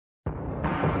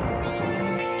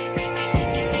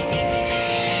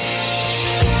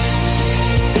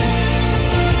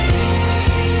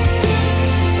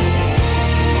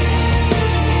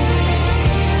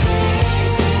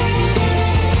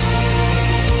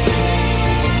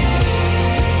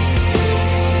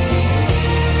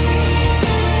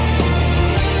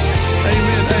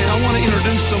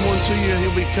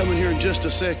coming here in just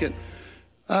a second.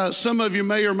 Some of you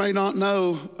may or may not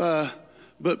know,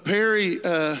 but Perry,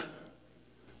 that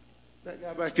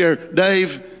guy back there,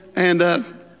 Dave, and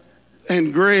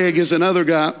Greg is another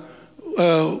guy.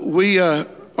 We are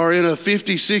in a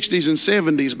 50s, 60s, and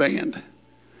 70s band.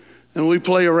 And we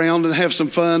play around and have some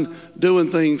fun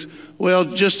doing things. Well,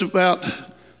 just about,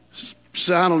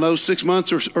 I don't know, 6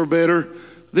 months or better,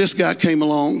 this guy came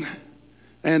along.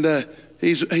 And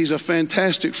he's a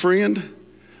fantastic friend.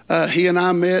 He and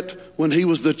I met when he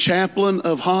was the chaplain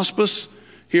of hospice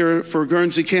here for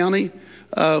Guernsey County.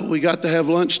 We got to have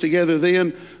lunch together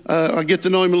then. I get to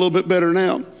know him a little bit better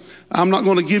now. I'm not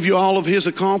going to give you all of his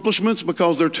accomplishments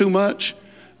because they're too much.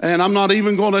 And I'm not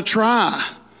even going to try.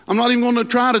 I'm not even going to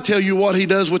try to tell you what he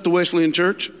does with the Wesleyan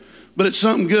Church. But it's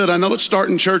something good. I know it's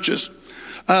starting churches.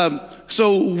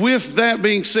 So with that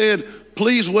being said,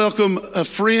 please welcome a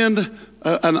friend,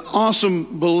 an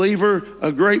awesome believer,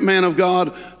 a great man of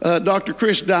God, Dr.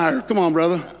 Chris Dyer. Come on,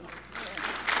 brother.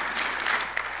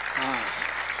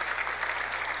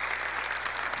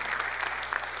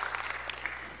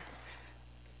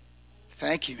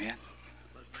 Thank you, man.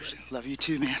 Love you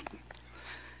too, man.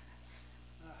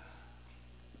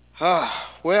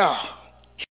 Well,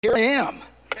 here I am.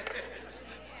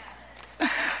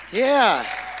 Yeah.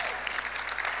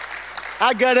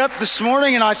 I got up this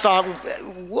morning and I thought,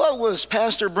 what was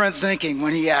Pastor Brent thinking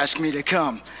when he asked me to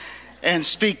come and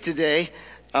speak today?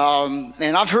 And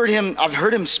I've heard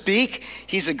him speak.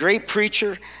 He's a great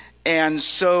preacher. And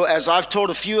so as I've told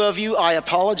a few of you, I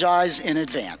apologize in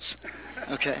advance.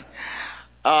 Okay.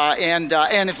 And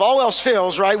if all else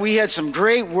fails, right, we had some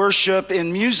great worship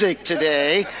in music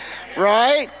today,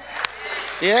 right?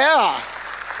 Yeah.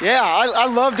 Yeah, I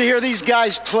love to hear these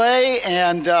guys play,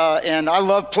 and I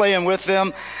love playing with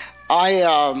them.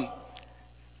 I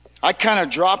kind of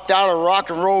dropped out of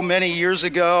rock and roll many years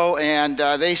ago, and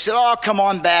they said, "Oh, come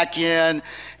on back in,"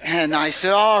 and I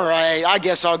said, "All right, I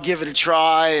guess I'll give it a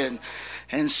try."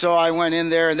 And so I went in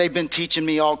there, and they've been teaching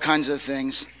me all kinds of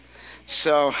things.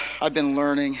 So I've been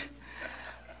learning.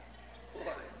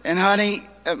 And honey,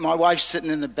 my wife's sitting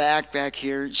in the back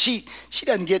here. She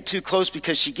doesn't get too close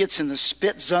because she gets in the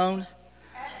spit zone.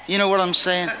 You know what I'm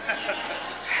saying?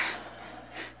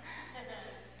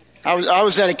 I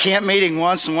was at a camp meeting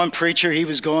once, and one preacher, he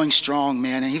was going strong,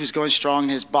 man. And he was going strong,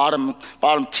 and his bottom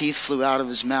teeth flew out of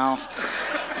his mouth.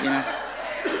 You know,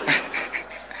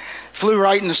 flew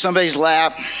right into somebody's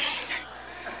lap.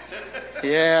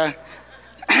 Yeah.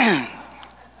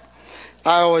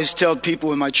 I always tell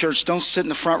people in my church, don't sit in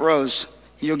the front rows.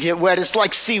 You'll get wet. It's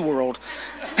like SeaWorld.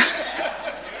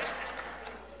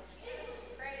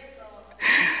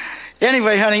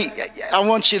 Anyway, honey, I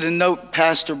want you to note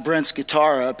Pastor Brent's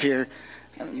guitar up here.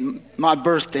 My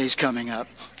birthday's coming up.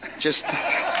 Just...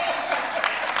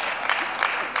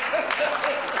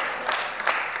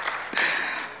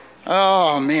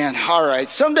 Oh, man. All right.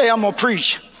 Someday I'm going to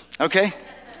preach, okay?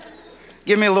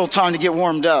 Give me a little time to get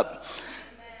warmed up.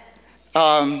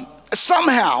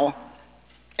 Somehow,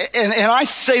 and I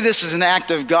say this as an act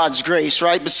of God's grace,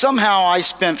 right? But somehow I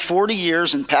spent 40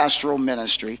 years in pastoral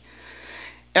ministry.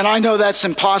 And I know that's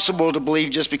impossible to believe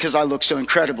just because I look so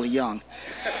incredibly young.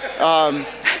 I'll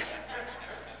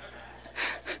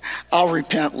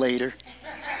repent later.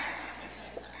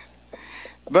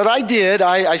 But I did.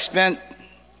 I spent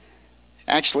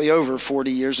actually over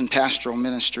 40 years in pastoral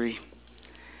ministry.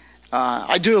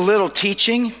 I do a little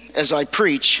teaching as I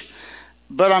preach.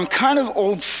 But I'm kind of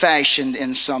old-fashioned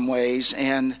in some ways,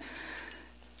 and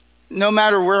no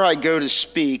matter where I go to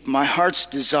speak, my heart's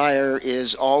desire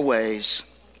is always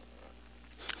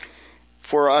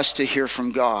for us to hear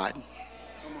from God.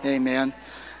 Amen.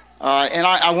 And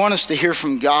I want us to hear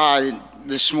from God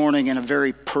this morning in a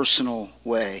very personal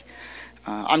way.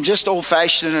 I'm just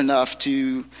old-fashioned enough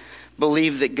to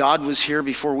believe that God was here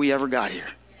before we ever got here.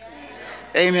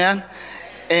 Amen.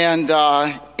 And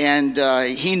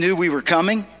he knew we were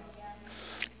coming,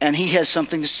 and he has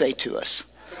something to say to us.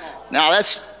 Now,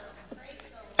 that's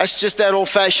just that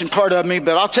old-fashioned part of me,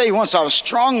 but I'll tell you once, I was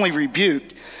strongly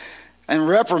rebuked and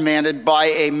reprimanded by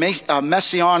a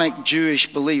Messianic Jewish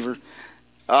believer.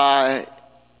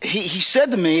 He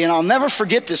said to me, and I'll never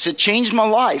forget this, it changed my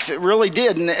life. It really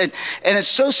did. And it's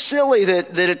so silly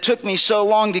that it took me so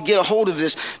long to get a hold of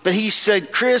this. But he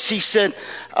said, Chris, he said,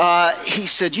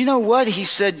 you know what? He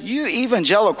said, you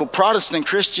evangelical Protestant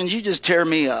Christians, you just tear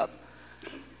me up.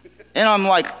 And I'm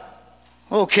like,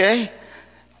 okay,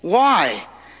 why?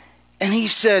 And he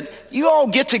said, you all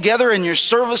get together in your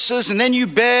services and then you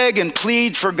beg and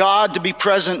plead for God to be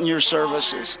present in your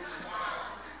services.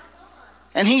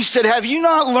 And he said, have you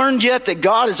not learned yet that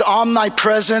God is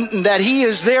omnipresent and that he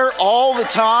is there all the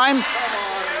time?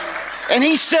 And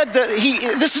he said that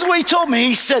this is what he told me.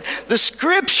 He said, the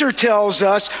scripture tells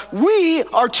us we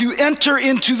are to enter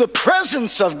into the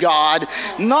presence of God,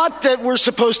 not that we're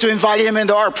supposed to invite him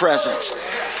into our presence.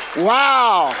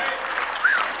 Wow.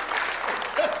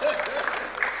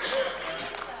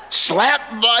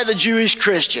 Slapped by the Jewish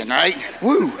Christian, right?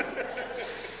 Woo.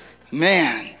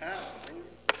 Man.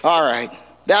 All right.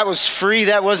 That was free.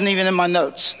 That wasn't even in my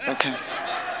notes. Okay.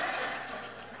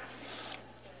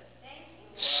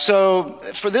 So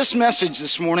for this message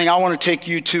this morning, I want to take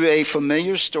you to a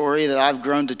familiar story that I've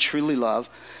grown to truly love.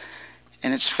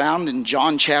 And it's found in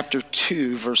John chapter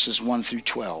 2, verses 1 through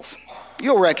 12.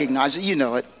 You'll recognize it. You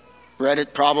know it. Read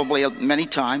it probably many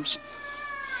times.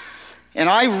 And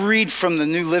I read from the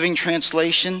New Living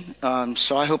Translation,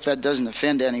 so I hope that doesn't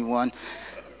offend anyone.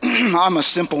 I'm a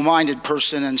simple-minded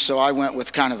person, and so I went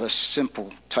with kind of a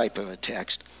simple type of a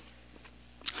text.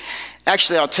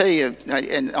 Actually, I'll tell you,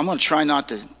 and I'm going to try not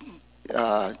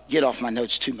to get off my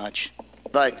notes too much,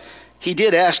 but he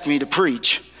did ask me to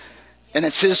preach, and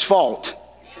it's his fault.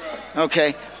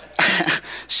 Okay?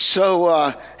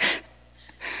 So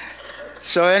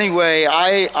anyway,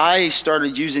 I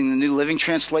started using the New Living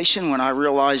Translation when I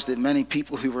realized that many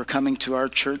people who were coming to our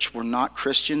church were not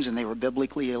Christians and they were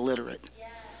biblically illiterate.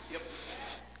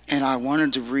 And I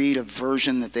wanted to read a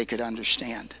version that they could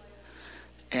understand.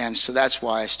 And so that's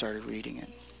why I started reading it.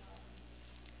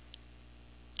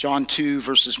 John 2,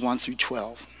 verses 1 through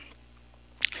 12.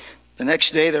 The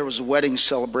next day there was a wedding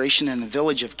celebration in the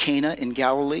village of Cana in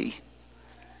Galilee.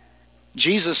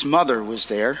 Jesus' mother was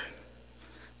there.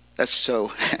 That's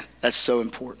so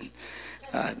important.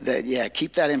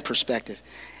 Keep that in perspective.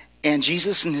 And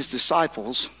Jesus and his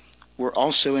disciples were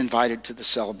also invited to the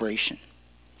celebration.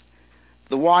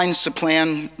 The wine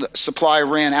supply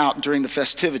ran out during the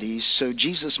festivities, so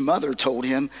Jesus' mother told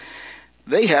him,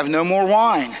 they have no more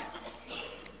wine.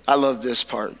 I love this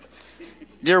part.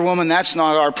 Dear woman, that's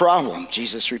not our problem,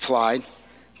 Jesus replied.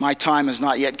 My time has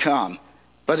not yet come.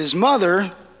 But his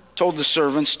mother told the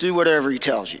servants, do whatever he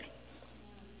tells you.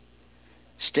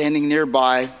 Standing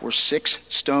nearby were 6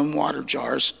 stone water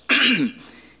jars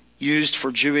used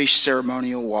for Jewish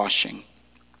ceremonial washing.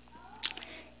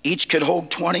 Each could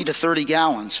hold 20 to 30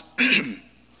 gallons.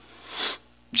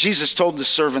 Jesus told the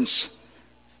servants,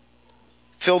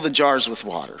 fill the jars with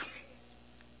water.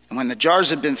 And when the jars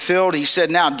had been filled, he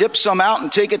said, now dip some out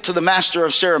and take it to the master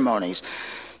of ceremonies.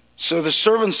 So the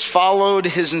servants followed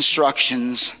his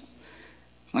instructions.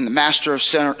 When the master of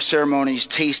ceremonies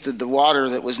tasted the water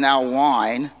that was now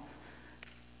wine,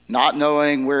 not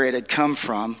knowing where it had come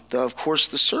from, though of course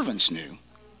the servants knew,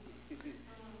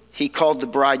 he called the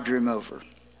bridegroom over.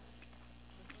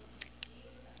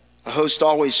 A host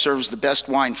always serves the best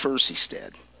wine first, he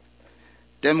said.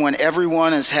 Then when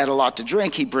everyone has had a lot to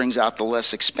drink, he brings out the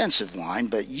less expensive wine,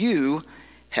 but you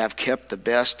have kept the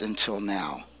best until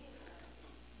now.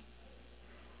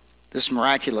 This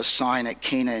miraculous sign at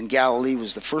Cana in Galilee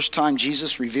was the first time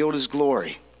Jesus revealed his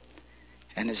glory,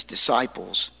 and his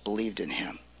disciples believed in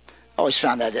him. I always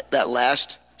found that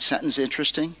last sentence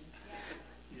interesting.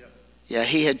 Yeah,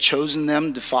 he had chosen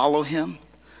them to follow him,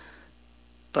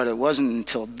 but it wasn't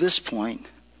until this point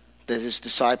that his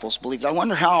disciples believed. I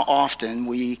wonder how often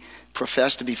we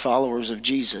profess to be followers of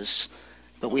Jesus,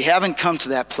 but we haven't come to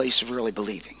that place of really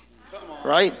believing,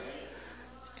 right?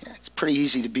 Yeah, it's pretty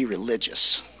easy to be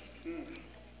religious.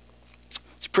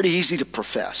 It's pretty easy to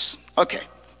profess. Okay,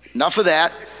 enough of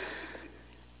that.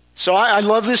 So I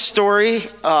love this story.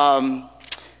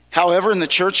 However, in the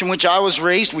church in which I was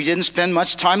raised, we didn't spend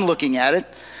much time looking at it.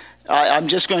 I'm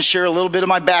just going to share a little bit of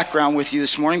my background with you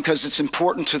this morning because it's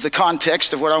important to the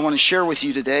context of what I want to share with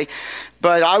you today.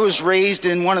 But I was raised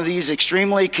in one of these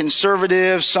extremely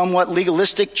conservative, somewhat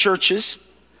legalistic churches.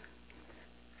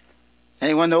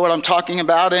 Anyone know what I'm talking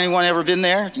about? Anyone ever been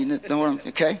there? Do you know what I'm,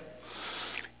 okay.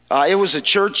 It was a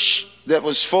church that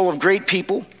was full of great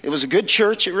people. It was a good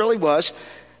church, it really was.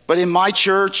 But in my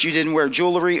church, you didn't wear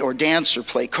jewelry or dance or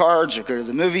play cards or go to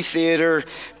the movie theater.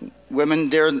 Women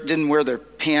didn't wear their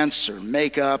pants or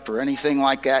makeup or anything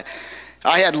like that.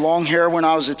 I had long hair when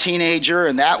I was a teenager,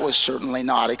 and that was certainly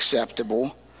not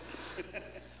acceptable.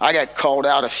 I got called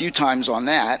out a few times on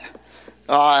that.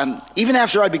 Even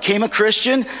after I became a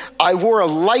Christian, I wore a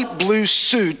light blue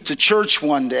suit to church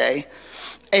one day,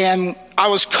 and I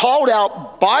was called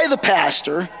out by the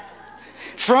pastor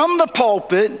from the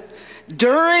pulpit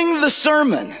during the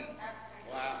sermon.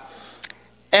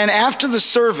 And after the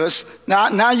service,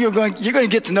 now you're going to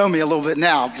get to know me a little bit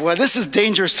now. Boy, this is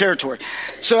dangerous territory.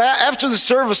 So after the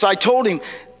service, I told him,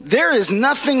 there is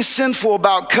nothing sinful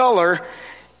about color.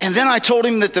 And then I told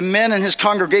him that the men in his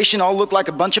congregation all looked like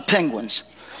a bunch of penguins.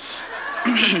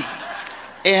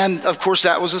 And of course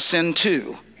that was a sin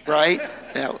too, right?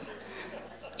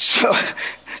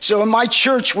 So in my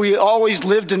church, we always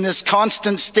lived in this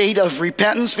constant state of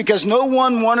repentance because no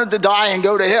one wanted to die and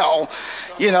go to hell.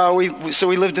 You know, so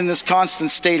we lived in this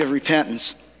constant state of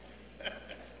repentance.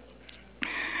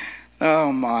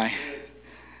 Oh my.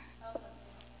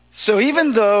 So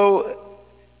even though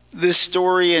this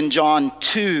story in John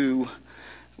 2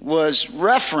 was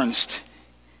referenced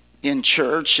in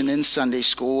church and in Sunday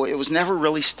school, it was never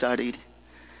really studied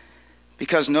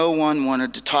because no one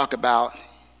wanted to talk about,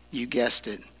 you guessed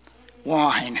it,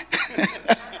 wine.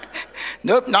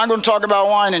 Nope, not going to talk about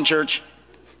wine in church.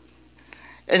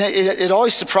 And it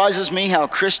always surprises me how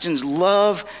Christians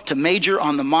love to major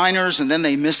on the minors and then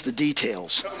they miss the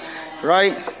details,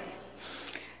 right?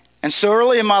 And so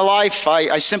early in my life,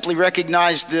 I simply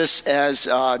recognized this as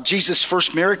Jesus'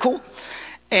 first miracle,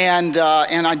 and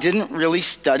I didn't really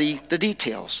study the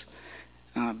details.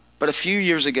 But a few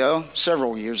years ago,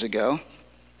 several years ago,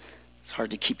 it's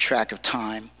hard to keep track of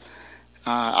time,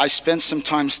 I spent some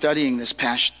time studying this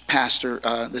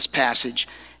this passage,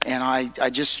 and I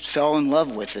just fell in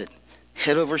love with it,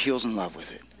 head over heels in love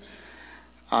with it.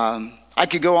 I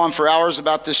could go on for hours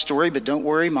about this story, but don't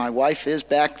worry, my wife is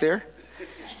back there.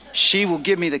 She will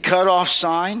give me the cutoff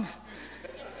sign,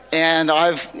 and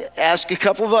I've asked a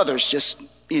couple of others, just,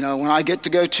 you know, when I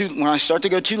start to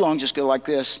go too long, just go like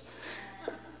this.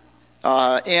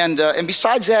 And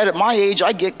besides that, at my age,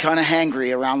 I get kind of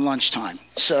hangry around lunchtime.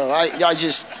 So I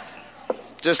just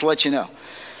let you know.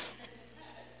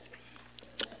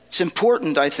 It's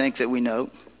important, I think, that we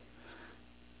note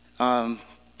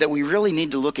that we really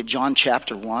need to look at John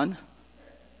chapter 1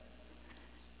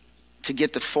 to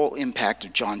get the full impact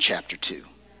of John chapter 2.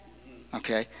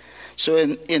 Okay? So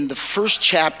in the first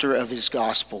chapter of his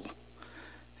gospel,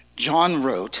 John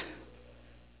wrote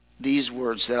these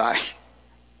words that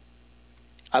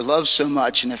I love so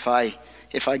much, and if I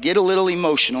get a little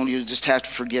emotional, you'll just have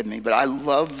to forgive me, but I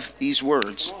love these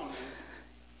words.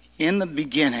 In the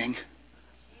beginning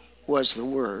was the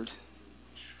Word,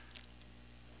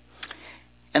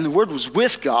 and the Word was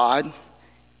with God,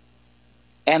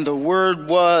 and the Word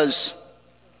was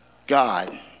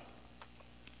God.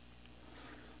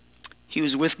 He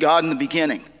was with God in the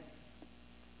beginning.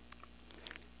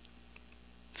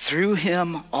 Through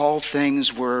him all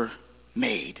things were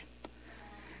made.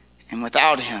 And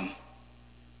without him,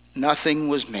 nothing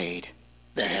was made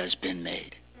that has been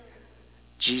made.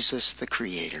 Jesus the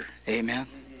Creator. Amen?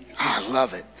 Oh, I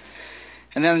love it.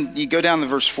 And then you go down to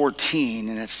verse 14,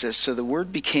 and it says, so the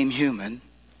Word became human,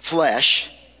 flesh.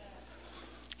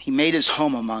 He made his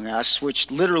home among us,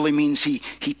 which literally means he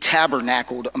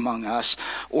tabernacled among us.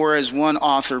 Or as one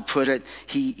author put it,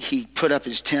 he put up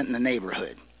his tent in the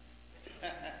neighborhood.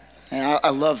 And I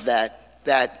love that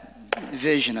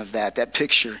vision of that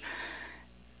picture.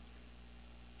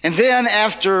 And then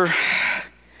after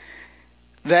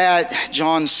that,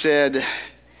 John said,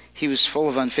 he was full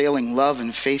of unfailing love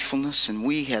and faithfulness, and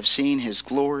we have seen his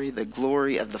glory, the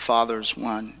glory of the Father's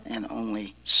one and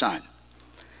only Son.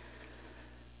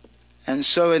 And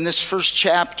so in this first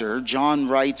chapter, John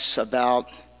writes about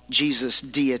Jesus'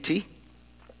 deity.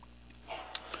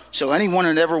 So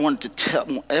anyone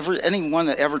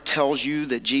that ever tells you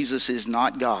that Jesus is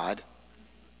not God,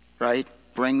 right?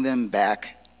 Bring them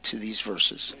back to these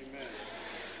verses.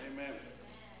 Amen.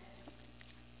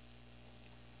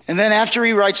 And then after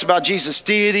he writes about Jesus'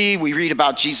 deity, we read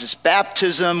about Jesus'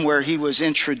 baptism, where he was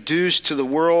introduced to the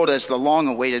world as the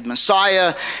long-awaited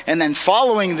Messiah. And then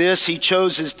following this, he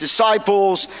chose his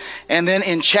disciples. And then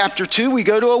in chapter 2, we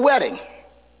go to a wedding.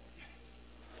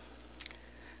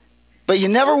 But you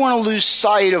never want to lose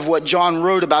sight of what John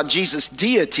wrote about Jesus'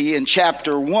 deity in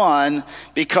chapter 1,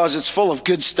 because it's full of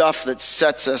good stuff that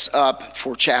sets us up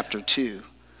for chapter 2.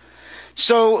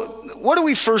 So what do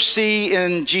we first see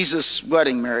in Jesus'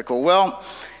 wedding miracle? Well,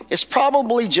 it's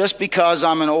probably just because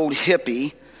I'm an old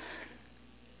hippie,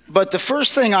 but the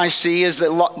first thing I see is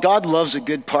that God loves a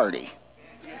good party.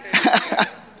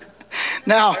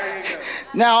 Now,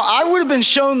 I would have been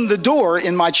shown the door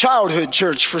in my childhood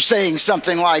church for saying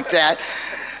something like that.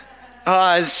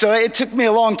 So it took me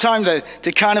a long time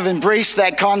to kind of embrace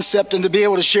that concept and to be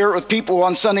able to share it with people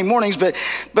on Sunday mornings. But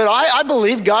I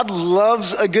believe God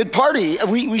loves a good party.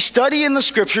 We study in the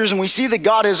scriptures and we see that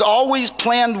God has always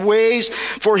planned ways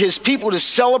for his people to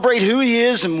celebrate who he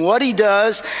is and what he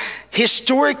does.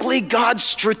 Historically, God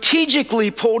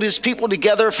strategically pulled his people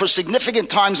together for significant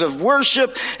times of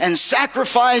worship and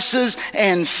sacrifices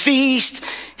and feast.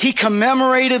 He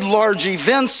commemorated large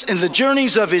events in the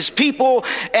journeys of his people,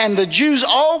 and the Jews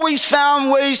always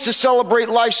found ways to celebrate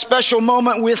life's special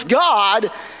moment with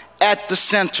God at the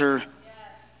center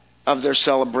of their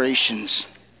celebrations.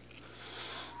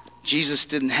 Jesus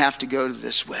didn't have to go to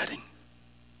this wedding.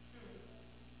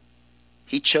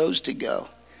 He chose to go.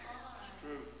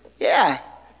 Yeah.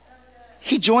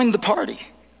 He joined the party.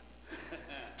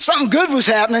 Something good was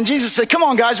happening. Jesus said, come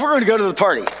on, guys, we're going to go to the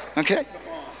party. Okay?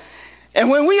 And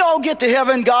when we all get to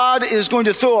heaven, God is going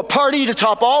to throw a party to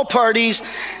top all parties.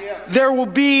 There will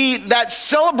be that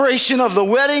celebration of the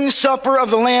wedding supper of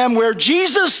the Lamb where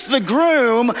Jesus, the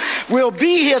groom, will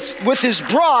be with his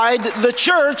bride, the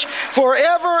church,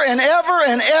 forever and ever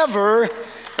and ever.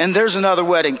 And there's another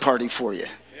wedding party for you.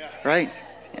 Right?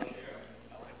 Yeah.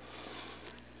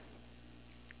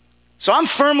 So I'm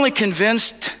firmly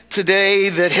convinced today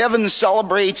that heaven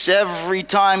celebrates every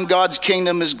time God's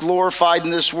kingdom is glorified in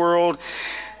this world.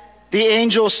 The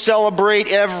angels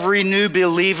celebrate every new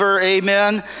believer.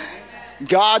 Amen.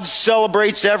 God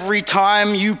celebrates every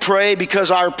time you pray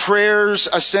because our prayers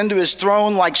ascend to his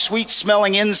throne like sweet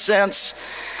smelling incense.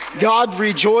 God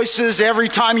rejoices every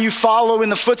time you follow in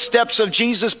the footsteps of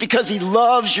Jesus because he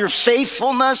loves your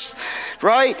faithfulness,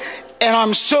 right? And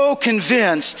I'm so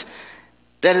convinced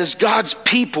that as God's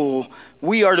people,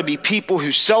 we are to be people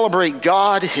who celebrate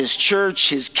God, his church,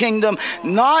 his kingdom,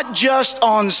 not just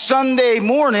on Sunday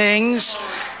mornings,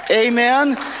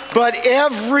 amen, but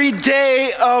every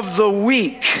day of the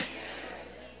week.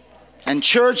 And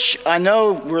church, I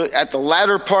know we're at the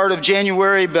latter part of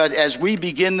January, but as we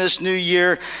begin this new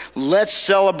year, let's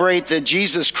celebrate that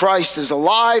Jesus Christ is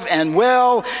alive and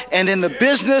well and in the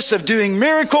business of doing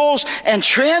miracles and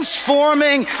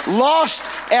transforming lost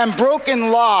and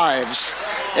broken lives.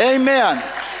 Amen.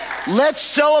 Let's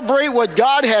celebrate what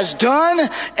God has done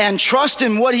and trust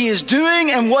in what he is doing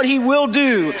and what he will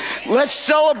do. Let's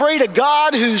celebrate a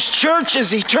God whose church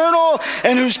is eternal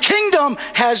and whose kingdom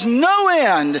has no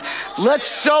end. Let's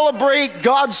celebrate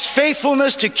God's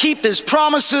faithfulness to keep his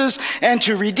promises and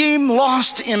to redeem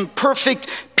lost,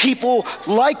 imperfect people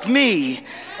like me.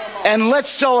 And let's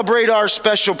celebrate our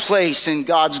special place in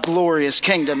God's glorious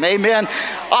kingdom. Amen.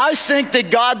 I think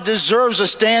that God deserves a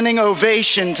standing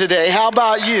ovation today. How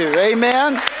about you?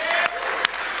 Amen.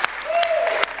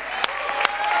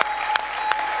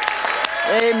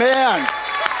 Amen.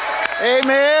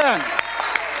 Amen.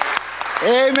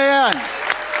 Amen.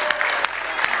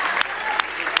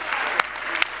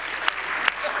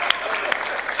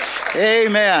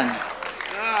 Amen.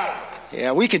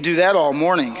 Yeah, we could do that all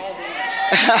morning.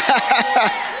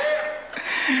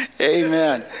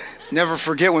 Amen. Never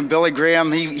forget when Billy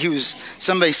Graham,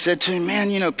 somebody said to him,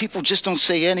 man, people just don't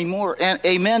say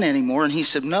amen anymore. And he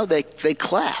said, no, they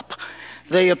clap.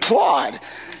 They applaud.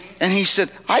 And he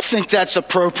said, I think that's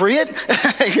appropriate.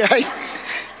 Right?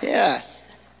 Yeah.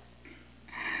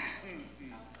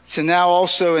 So now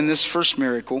also in this first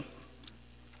miracle,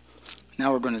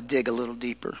 now we're going to dig a little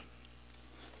deeper.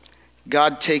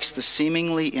 God takes the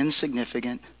seemingly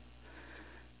insignificant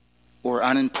or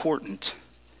unimportant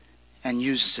and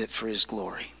uses it for his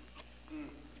glory.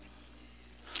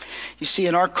 You see,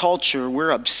 in our culture, we're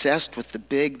obsessed with the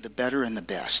big, the better, and the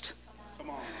best.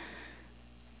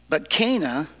 But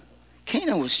Cana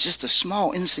was just a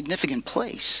small, insignificant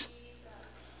place.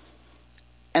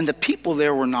 And the people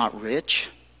there were not rich,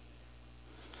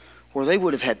 or they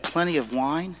would have had plenty of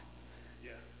wine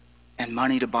and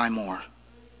money to buy more.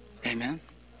 Amen.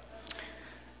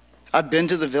 I've been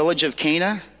to the village of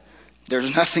Cana.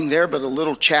 There's nothing there but a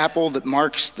little chapel that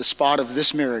marks the spot of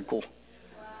this miracle.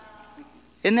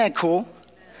 Isn't that cool?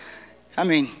 I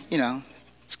mean,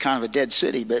 it's kind of a dead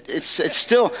city, but it's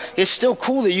still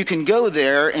cool that you can go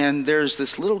there and there's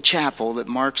this little chapel that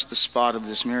marks the spot of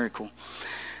this miracle.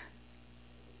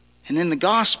 And in the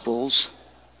Gospels,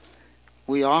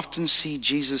 we often see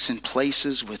Jesus in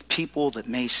places with people that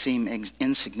may seem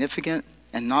insignificant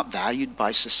and not valued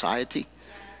by society.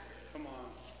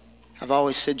 I've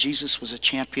always said Jesus was a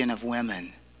champion of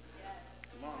women,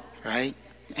 right?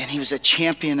 And he was a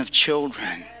champion of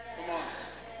children.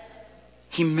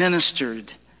 He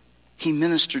ministered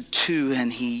to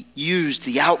and he used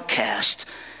the outcast,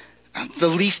 the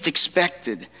least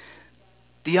expected,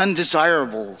 the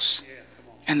undesirables,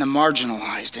 and the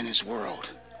marginalized in his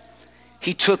world.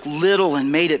 He took little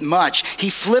and made it much. He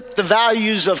flipped the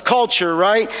values of culture,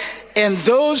 right? And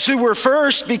those who were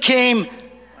first became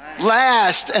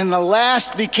last, and the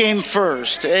last became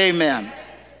first. Amen.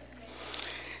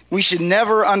 We should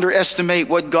never underestimate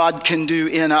what God can do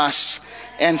in us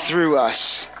and through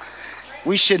us.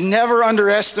 We should never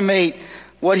underestimate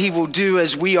what he will do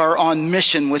as we are on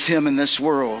mission with him in this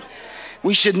world.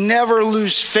 We should never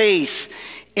lose faith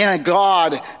in a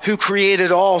God who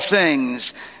created all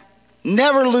things.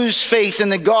 Never lose faith in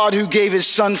the God who gave his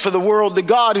son for the world, the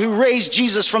God who raised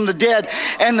Jesus from the dead,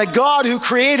 and the God who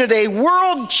created a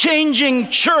world-changing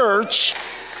church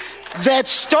that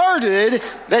started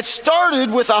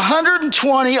with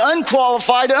 120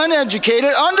 unqualified,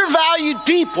 uneducated, undervalued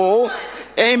people.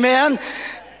 Amen.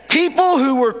 People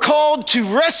who were called to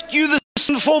rescue the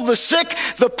sinful, the sick,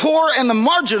 the poor, and the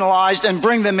marginalized and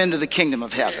bring them into the kingdom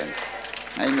of heaven.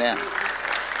 Amen.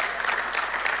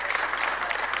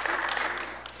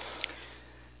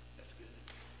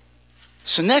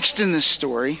 So next in this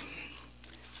story,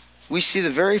 we see the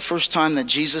very first time that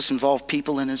Jesus involved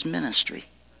people in his ministry.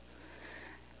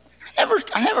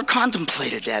 I never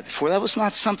contemplated that before. That was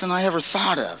not something I ever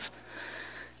thought of.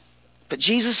 But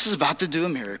Jesus is about to do a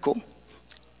miracle.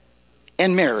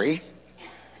 And Mary,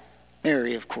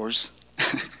 of course,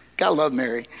 gotta love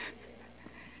Mary,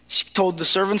 she told the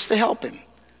servants to help him.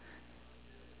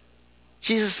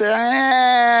 Jesus said,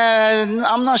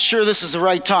 I'm not sure this is the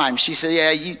right time. She said,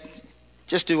 yeah, you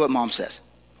just do what mom says.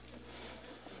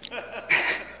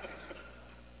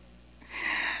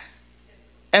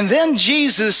 And then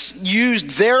Jesus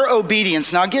used their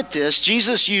obedience. Now get this,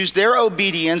 Jesus used their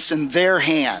obedience in their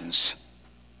hands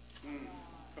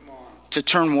to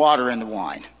turn water into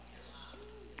wine.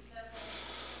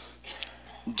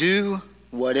 Do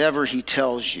whatever he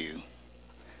tells you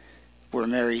were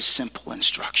Mary's simple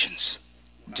instructions.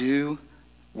 Do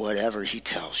whatever he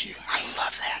tells you. I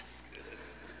love that.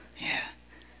 Yeah.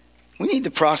 We need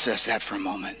to process that for a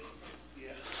moment.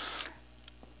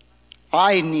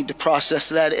 I need to process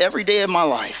that every day of my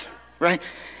life, right?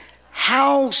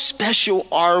 How special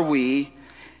are we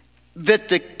that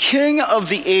the King of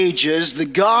the ages, the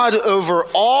God over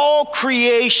all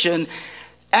creation,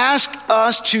 asked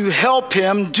us to help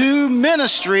him do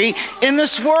ministry in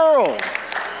this world?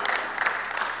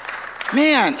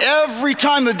 Man, every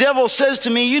time the devil says to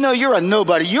me, you're a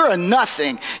nobody, you're a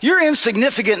nothing, you're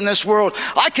insignificant in this world,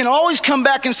 I can always come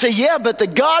back and say, yeah, but the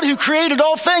God who created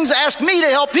all things asked me to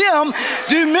help him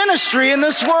do ministry in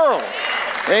this world.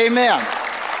 Amen.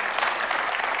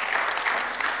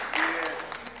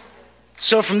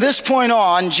 So from this point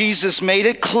on, Jesus made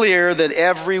it clear that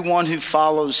everyone who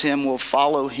follows him will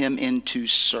follow him into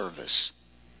service.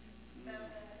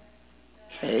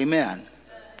 Amen.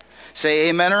 Say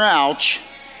amen or ouch.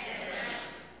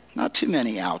 Not too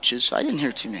many ouches. I didn't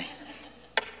hear too many.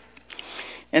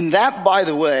 And that, by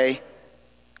the way,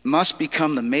 must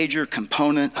become the major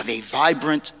component of a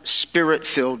vibrant,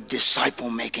 spirit-filled,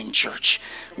 disciple-making church.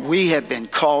 We have been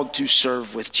called to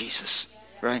serve with Jesus,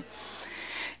 right?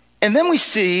 And then we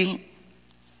see,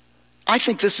 I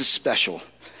think this is special.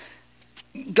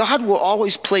 God will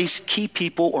always place key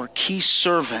people or key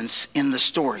servants in the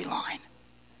storyline,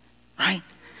 right?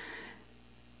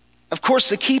 Of course,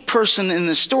 the key person in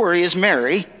the story is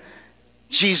Mary,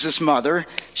 Jesus' mother.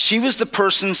 She was the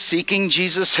person seeking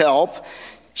Jesus' help.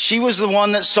 She was the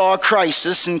one that saw a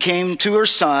crisis and came to her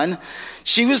son.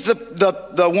 She was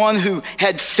the one who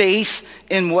had faith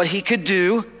in what he could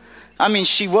do. I mean,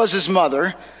 she was his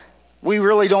mother. We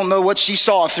really don't know what she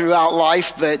saw throughout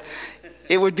life, but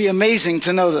it would be amazing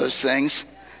to know those things.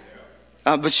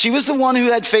 But she was the one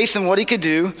who had faith in what he could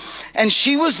do, and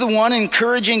she was the one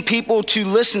encouraging people to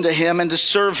listen to him and to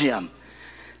serve him.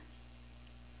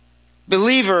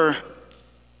 Believer,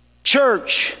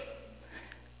 church,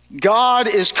 God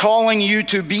is calling you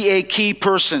to be a key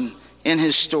person in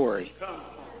his story.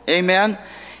 Amen?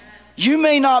 You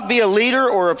may not be a leader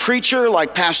or a preacher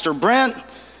like Pastor Brent,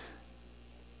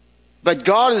 but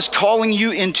God is calling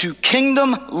you into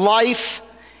kingdom life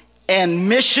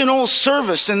and missional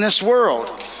service in this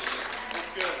world.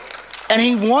 And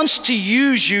he wants to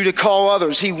use you to call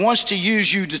others. He wants to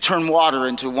use you to turn water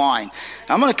into wine.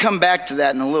 I'm going to come back to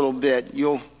that in a little bit.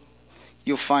 You'll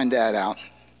find that out.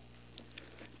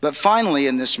 But finally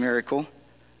in this miracle,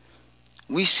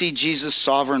 we see Jesus'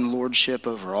 sovereign lordship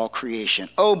over all creation.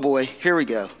 Oh boy, here we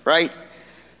go, right?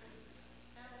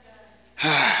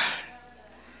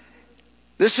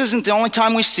 This isn't the only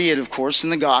time we see it, of course,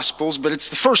 in the Gospels, but it's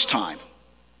the first time.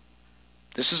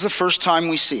 This is the first time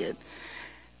we see it.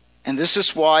 And this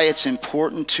is why it's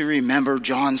important to remember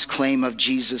John's claim of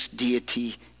Jesus'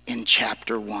 deity in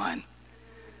chapter 1.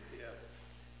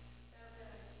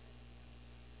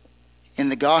 In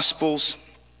the Gospels,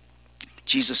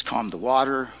 Jesus calmed the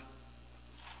water.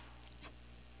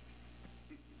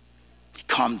 He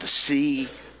calmed the sea.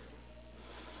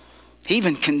 He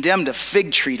even condemned a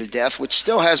fig tree to death, which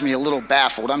still has me a little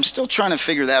baffled. I'm still trying to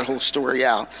figure that whole story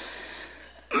out.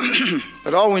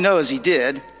 But all we know is he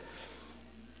did.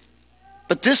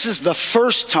 But this is the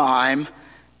first time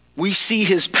we see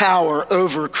his power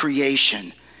over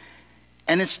creation.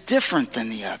 And it's different than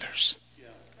the others.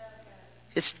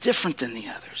 It's different than the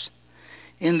others.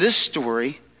 In this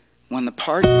story, when the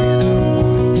party ran out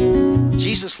of wine,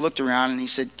 Jesus looked around and he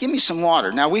said, give me some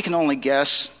water. Now we can only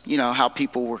guess, how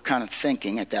people were kind of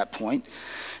thinking at that point,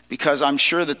 because I'm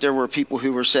sure that there were people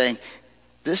who were saying,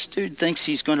 this dude thinks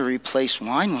he's going to replace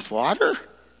wine with water?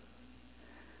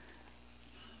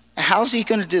 How's he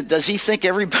going to do it? Does he think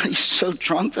everybody's so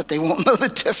drunk that they won't know the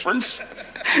difference?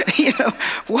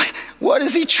 What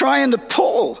is he trying to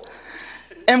pull?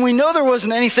 And we know there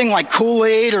wasn't anything like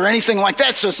Kool-Aid or anything like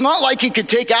that, so it's not like he could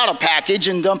take out a package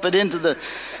and dump it into the,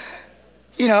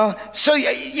 So,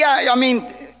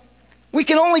 we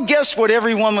can only guess what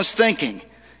everyone was thinking,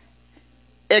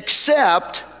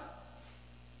 except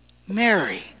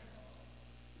Mary.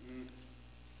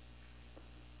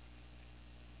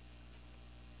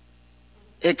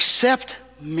 Except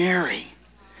Mary.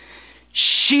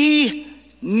 She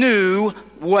knew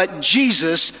what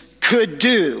Jesus could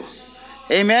do.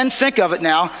 Amen? Think of it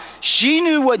now. She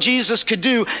knew what Jesus could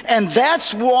do, and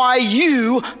that's why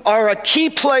you are a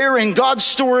key player in God's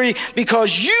story,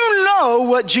 because you know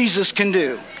what Jesus can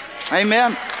do.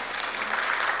 Amen?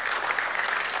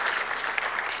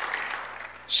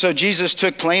 So Jesus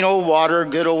took plain old water,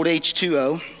 good old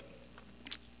H2O,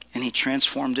 and he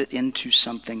transformed it into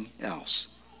something else.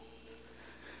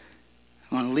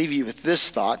 I want to leave you with this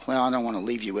thought. Well, I don't want to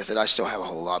leave you with it. I still have a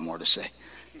whole lot more to say.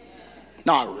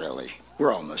 Not really.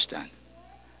 We're almost done.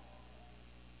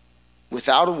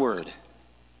 Without a word,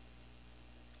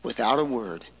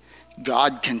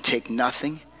 God can take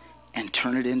nothing and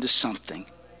turn it into something.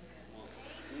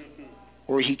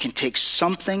 Or he can take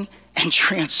something and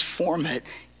transform it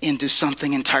into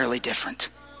something entirely different.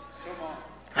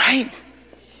 Right?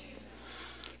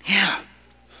 Yeah.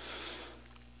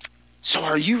 So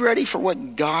are you ready for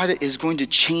what God is going to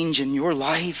change in your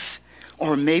life?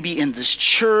 Or maybe in this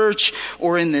church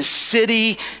or in this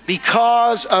city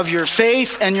because of your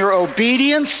faith and your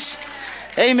obedience?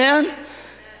 Amen?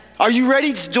 Are you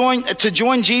ready to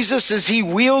join Jesus as he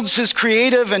wields his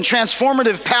creative and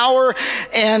transformative power?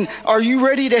 And are you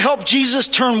ready to help Jesus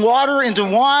turn water into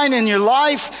wine in your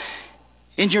life,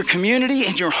 in your community,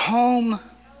 in your home,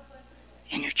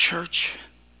 in your church?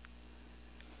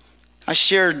 I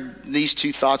shared these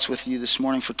two thoughts with you this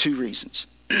morning for two reasons.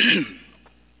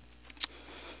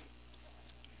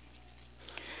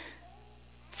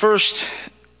 First,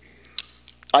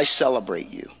 I celebrate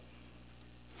you.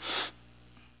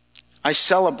 I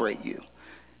celebrate you.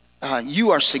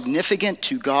 You are significant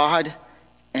to God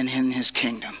and in his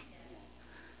kingdom.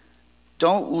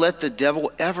 Don't let the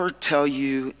devil ever tell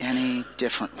you any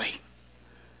differently.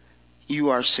 You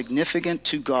are significant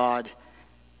to God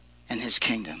and his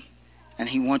kingdom, and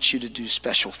he wants you to do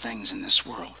special things in this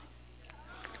world.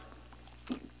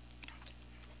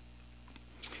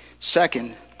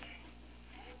 Second,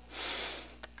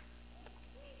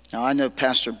 now I know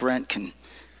Pastor Brent can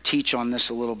teach on this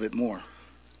a little bit more,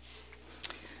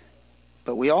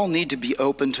 but we all need to be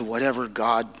open to whatever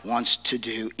God wants to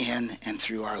do in and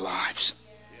through our lives.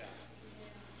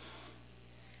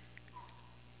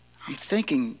 I'm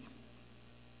thinking,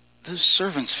 those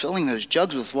servants filling those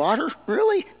jugs with water,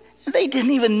 really? They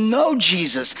didn't even know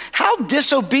Jesus. How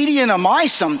disobedient am I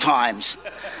sometimes?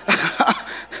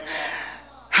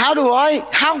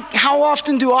 How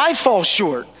often do I fall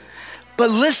short? But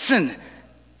listen,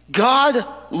 God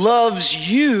loves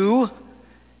you.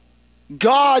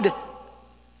 God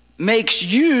makes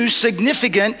you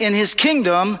significant in his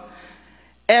kingdom.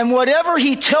 And whatever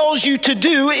he tells you to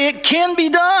do, it can be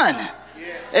done.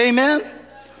 Yes. Amen?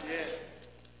 Yes.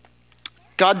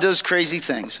 God does crazy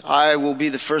things. I will be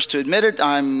the first to admit it.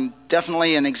 I'm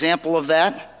definitely an example of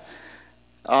that.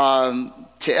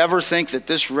 To ever think that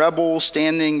this rebel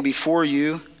standing before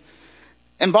you,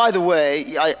 and by the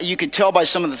way, you could tell by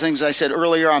some of the things I said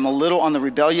earlier, I'm a little on the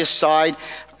rebellious side.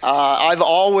 I've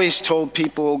always told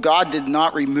people God did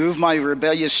not remove my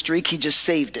rebellious streak, he just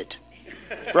saved it.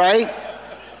 Right?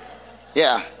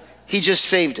 Yeah, he just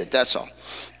saved it, that's all.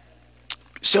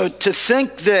 So to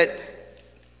think that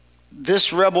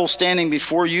this rebel standing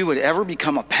before you would ever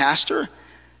become a pastor,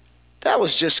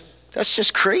 that's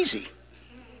just crazy.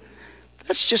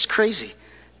 That's just crazy.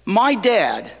 My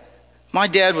dad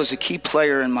was a key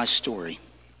player in my story.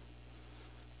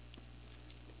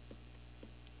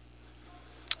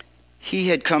 He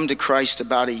had come to Christ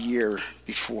about a year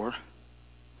before.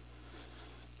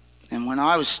 And when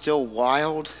I was still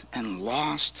wild and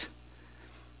lost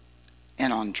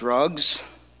and on drugs,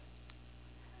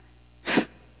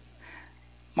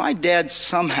 my dad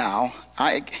somehow,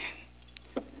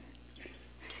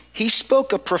 he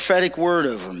spoke a prophetic word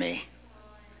over me,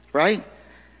 right?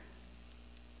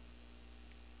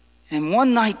 And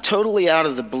one night, totally out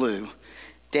of the blue,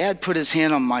 Dad put his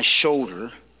hand on my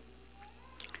shoulder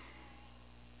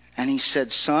and he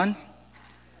said, "Son,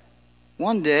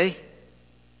 one day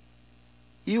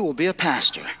you will be a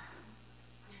pastor."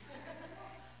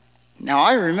 Now,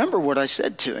 I remember what I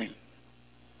said to him.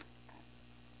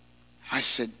 I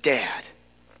said, "Dad,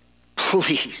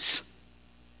 please,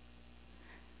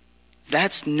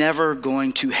 that's never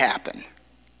going to happen."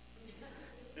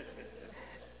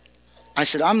 I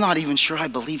said, "I'm not even sure I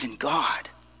believe in God."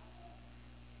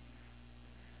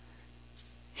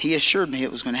 He assured me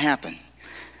it was going to happen.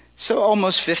 So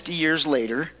almost 50 years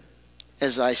later,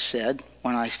 as I said,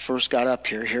 when I first got up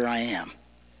here I am.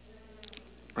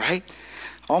 Right?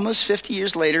 Almost 50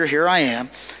 years later, here I am,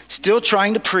 still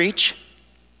trying to preach.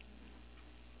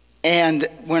 And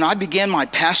when I began my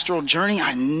pastoral journey,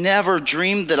 I never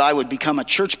dreamed that I would become a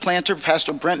church planter.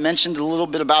 Pastor Brent mentioned a little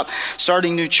bit about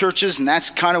starting new churches, and that's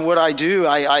kind of what I do.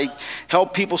 I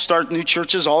help people start new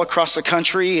churches all across the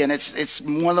country, and it's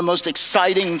one of the most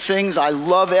exciting things. I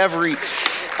love every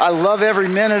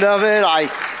minute of it.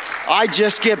 I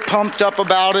just get pumped up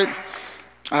about it.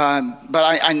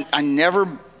 But I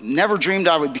never dreamed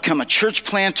I would become a church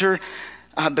planter,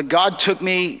 but God took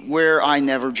me where I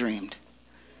never dreamed.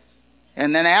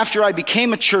 And then after I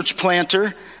became a church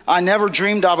planter, I never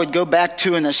dreamed I would go back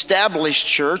to an established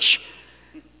church.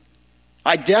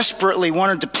 I desperately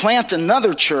wanted to plant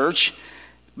another church,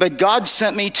 but God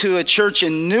sent me to a church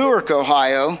in Newark,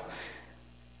 Ohio.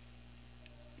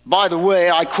 By the way,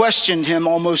 I questioned him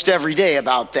almost every day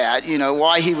about that,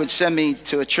 why he would send me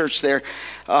to a church there.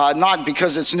 Not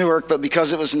because it's Newark, but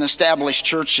because it was an established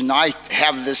church, and I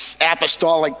have this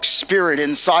apostolic spirit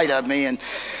inside of me. And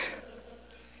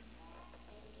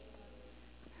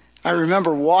I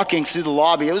remember walking through the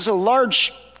lobby. It was a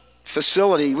large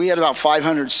facility. We had about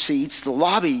 500 seats. The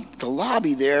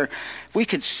lobby there, we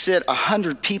could sit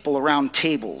 100 people around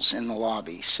tables in the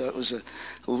lobby. So it was a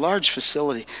large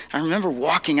facility. I remember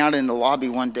walking out in the lobby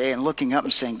one day and looking up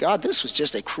and saying, "God, this was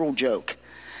just a cruel joke.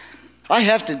 I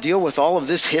have to deal with all of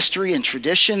this history and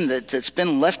tradition that's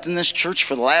been left in this church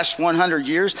for the last 100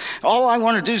 years. All I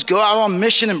want to do is go out on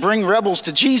mission and bring rebels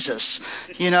to Jesus,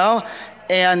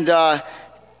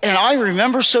 And I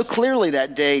remember so clearly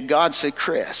that day, God said,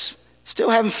 "Chris, still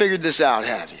haven't figured this out,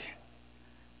 have you?"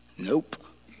 "Nope."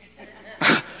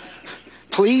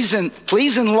 Please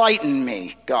enlighten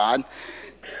me, God.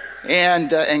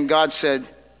 And God said,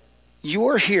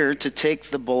 "You're here to take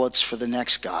the bullets for the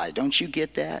next guy. Don't you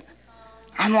get that?"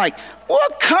 I'm like,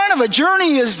 what kind of a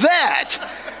journey is that?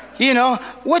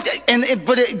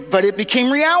 But it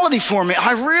became reality for me.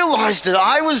 I realized that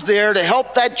I was there to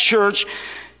help that church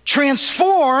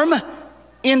transform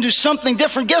into something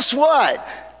different. Guess what?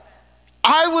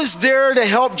 I was there to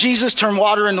help Jesus turn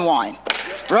water into wine,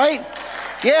 right?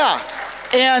 Yeah.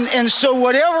 And so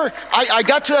whatever, I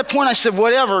got to that point, I said,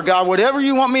 "Whatever, God, whatever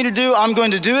you want me to do, I'm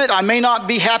going to do it. I may not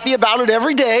be happy about it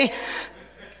every day,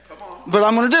 but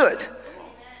I'm going to do it."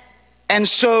 And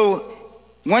so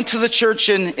went to the church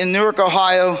in Newark,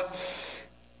 Ohio.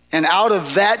 And out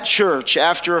of that church,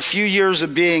 after a few years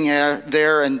of being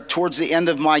there and towards the end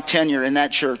of my tenure in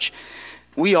that church,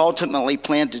 we ultimately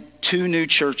planted 2 new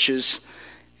churches.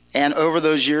 And over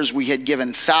those years, we had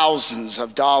given thousands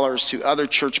of dollars to other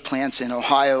church plants in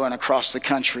Ohio and across the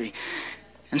country.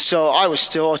 And so I was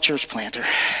still a church planter.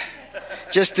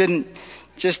 Just didn't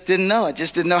know it.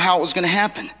 Just didn't know how it was going to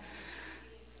happen.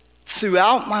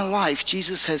 Throughout my life,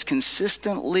 Jesus has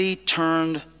consistently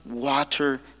turned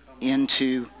water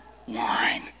into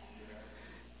wine.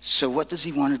 So what does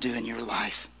he want to do in your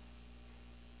life?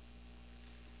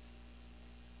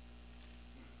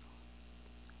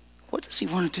 What does he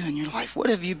want to do in your life? What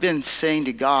have you been saying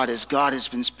to God as God has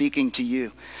been speaking to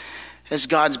you? As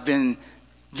God's been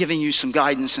giving you some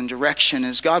guidance and direction,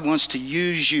 as God wants to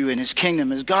use you in his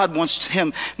kingdom, as God wants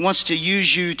to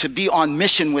use you to be on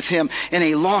mission with him in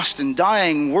a lost and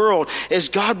dying world, as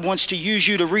God wants to use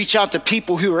you to reach out to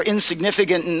people who are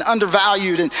insignificant and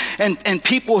undervalued and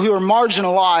people who are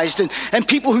marginalized and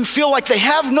people who feel like they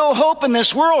have no hope in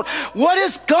this world. What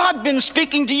has God been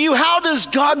speaking to you? How does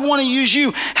God want to use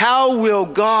you? How will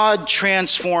God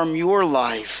transform your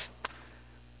life?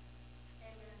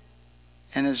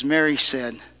 And as Mary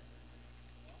said,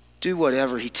 do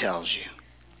whatever he tells you.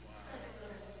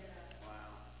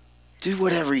 Do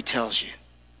whatever he tells you.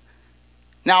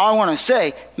 Now, I want to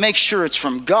say, make sure it's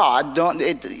from God.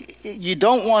 You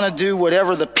don't want to do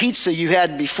whatever the pizza you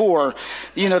had before,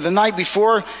 the night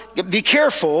before. Be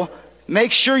careful.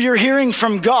 Make sure you're hearing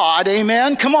from God.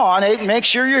 Amen. Come on. Make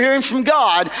sure you're hearing from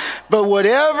God. But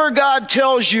whatever God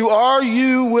tells you, are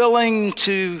you willing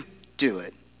to do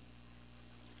it?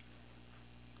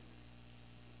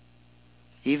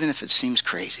 Even if it seems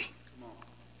crazy.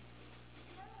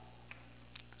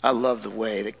 I love the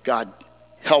way that God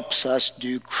helps us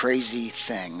do crazy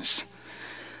things.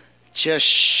 Just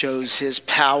shows his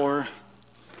power.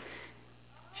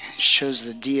 Shows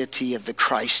the deity of the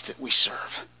Christ that we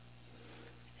serve.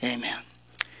 Amen.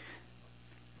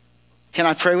 Can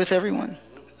I pray with everyone?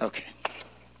 Okay.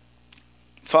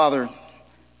 Father,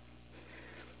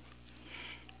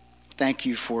 thank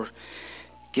you for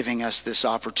giving us this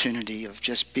opportunity of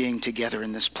just being together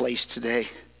in this place today.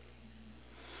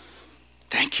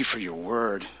 Thank you for your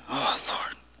word. Oh,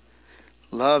 Lord.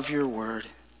 Love your word.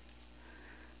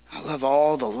 I love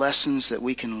all the lessons that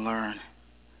we can learn.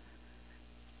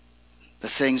 The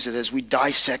things that as we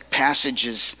dissect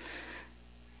passages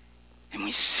and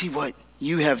we see what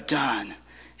you have done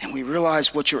and we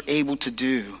realize what you're able to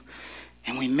do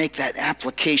and we make that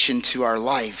application to our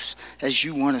lives as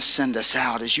you want to send us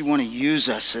out, as you want to use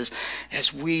us,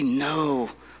 as we know,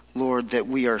 Lord, that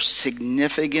we are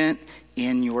significant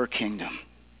in your kingdom.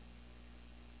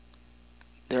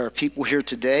 There are people here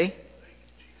today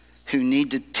who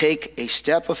need to take a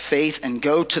step of faith and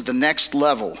go to the next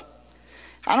level.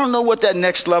 I don't know what that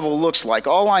next level looks like.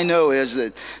 All I know is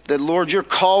that Lord, you're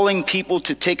calling people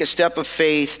to take a step of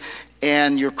faith,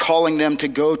 and you're calling them to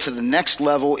go to the next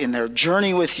level in their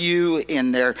journey with you,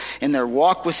 in their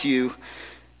walk with you.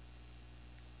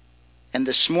 And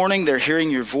this morning they're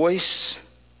hearing your voice,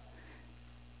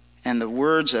 and the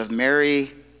words of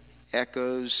Mary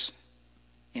echoes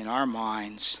in our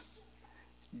minds.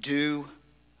 Do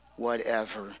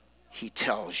whatever he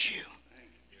tells you.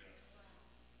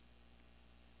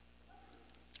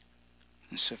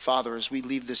 And so, Father, as we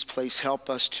leave this place, help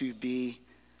us to be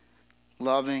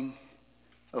loving,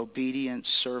 obedient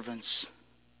servants.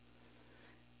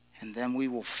 And then we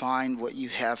will find what you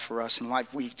have for us in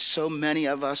life. So many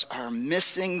of us are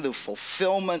missing the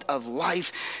fulfillment of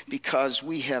life because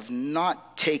we have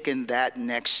not taken that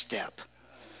next step.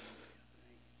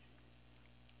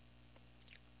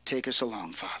 Take us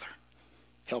along, Father.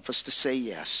 Help us to say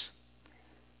yes.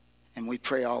 And we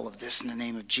pray all of this in the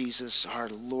name of Jesus, our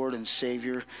Lord and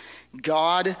Savior,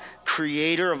 God,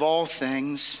 creator of all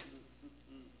things,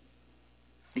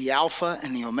 the Alpha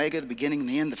and the Omega, the beginning and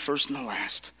the end, the first and the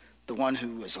last, the one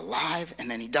who is alive and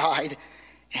then he died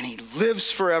and he lives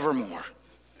forevermore.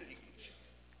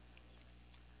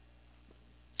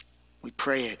 We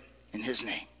pray it in his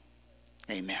name.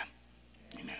 Amen.